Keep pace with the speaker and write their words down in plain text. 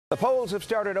The polls have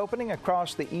started opening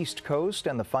across the East Coast,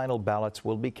 and the final ballots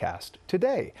will be cast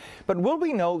today. But will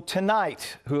we know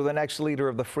tonight who the next leader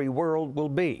of the free world will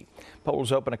be?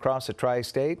 Polls open across the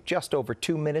tri-state just over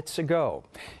 2 minutes ago,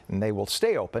 and they will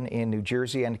stay open in New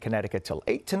Jersey and Connecticut till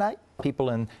 8 tonight.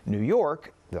 People in New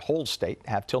York, the whole state,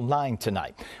 have till 9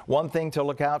 tonight. One thing to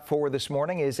look out for this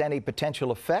morning is any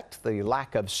potential effect the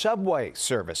lack of subway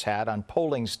service had on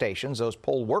polling stations. Those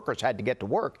poll workers had to get to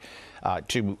work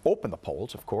to open the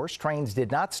polls, of course. Trains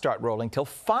did not start rolling till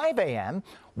 5 a.m.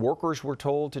 Workers were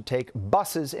told to take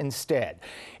buses instead.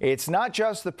 It's not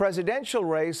just the presidential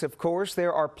race, of course.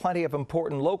 There are plenty of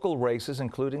important local races,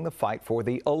 including the fight for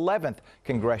the 11th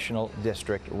congressional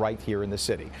district right here in the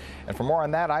city. And for more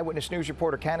on that, Eyewitness News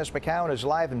reporter Candace McCowan is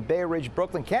live in Bay Ridge,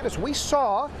 Brooklyn. Candace, we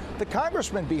saw the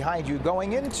congressman behind you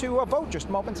going into a vote just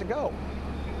moments ago.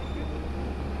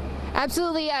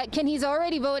 Absolutely, Ken. He's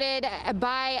already voted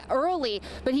by early,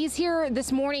 but he's here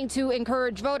this morning to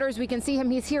encourage voters. We can see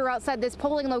him. He's here outside this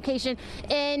polling location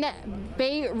in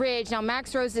Bay Ridge. Now,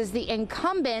 Max Rose is the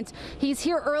incumbent. He's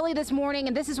here early this morning,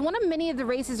 and this is one of many of the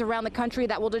races around the country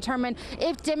that will determine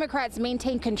if Democrats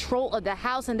maintain control of the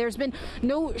House. And there's been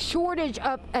no shortage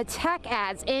of attack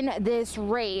ads in this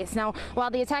race. Now, while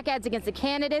the attack ads against the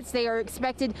candidates, they are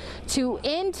expected to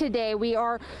end today, we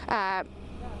are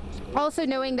also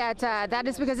knowing that that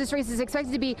is because this race is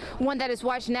expected to be one that is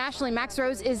watched nationally. Max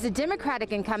Rose is the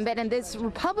Democratic incumbent, and this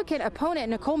Republican opponent,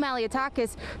 Nicole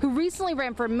Malliotakis, who recently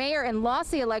ran for mayor and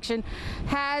lost the election,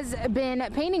 has been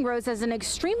painting Rose as an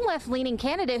extreme left-leaning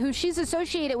candidate who she's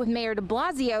associated with Mayor de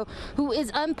Blasio, who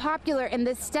is unpopular in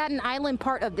the Staten Island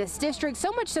part of this district,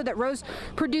 so much so that Rose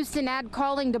produced an ad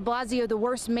calling de Blasio the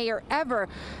worst mayor ever.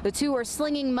 The two are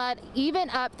slinging mud even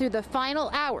up through the final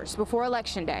hours before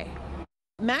Election Day.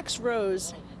 Max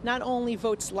Rose not only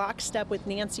votes lockstep with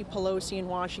Nancy Pelosi in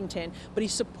Washington, but he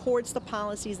supports the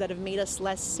policies that have made us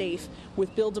less safe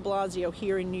with Bill de Blasio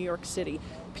here in New York City.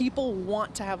 People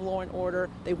want to have law and order.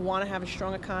 They want to have a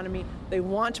strong economy. They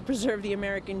want to preserve the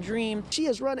American dream. She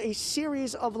has run a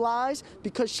series of lies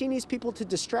because she needs people to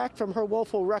distract from her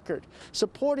woeful record,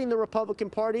 supporting the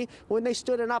Republican Party when they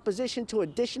stood in opposition to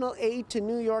additional aid to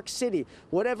New York City.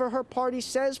 Whatever her party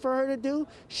says for her to do,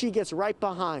 she gets right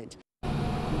behind.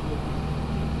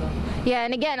 Yeah,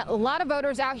 and again, a lot of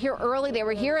voters out here early. They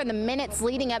were here in the minutes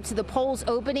leading up to the polls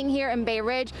opening here in Bay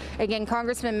Ridge. Again,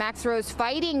 Congressman Max Rose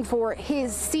fighting for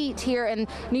his seat here in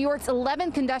New York's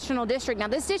 11th congressional district. Now,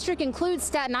 this district includes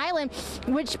Staten Island,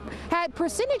 which had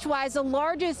percentage-wise the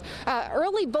largest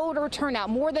early voter turnout,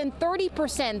 more than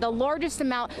 30%, the largest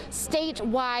amount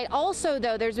statewide. Also,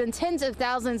 though, there's been tens of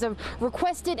thousands of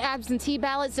requested absentee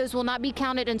ballots. Those will not be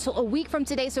counted until a week from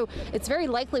today, so it's very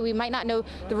likely we might not know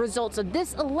the results of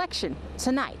this election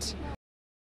tonight.